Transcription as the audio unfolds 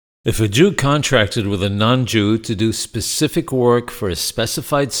If a Jew contracted with a non-Jew to do specific work for a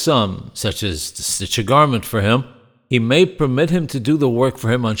specified sum, such as to stitch a garment for him, he may permit him to do the work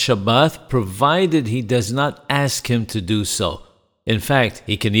for him on Shabbath, provided he does not ask him to do so. In fact,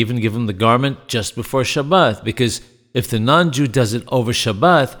 he can even give him the garment just before Shabbath, because if the non-Jew does it over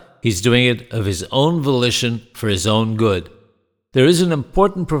Shabbath, he's doing it of his own volition for his own good. There is an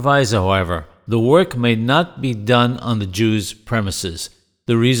important proviso, however. The work may not be done on the Jew's premises.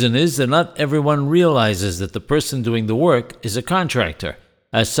 The reason is that not everyone realizes that the person doing the work is a contractor.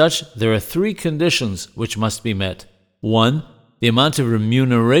 As such, there are 3 conditions which must be met. 1. The amount of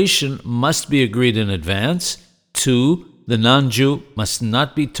remuneration must be agreed in advance. 2. The non-Jew must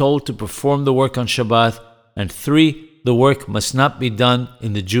not be told to perform the work on Shabbath. And 3. The work must not be done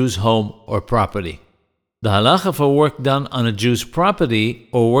in the Jew's home or property. The halacha for work done on a Jew's property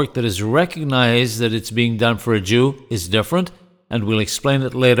or work that is recognized that it's being done for a Jew is different, and we'll explain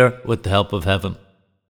it later with the help of heaven.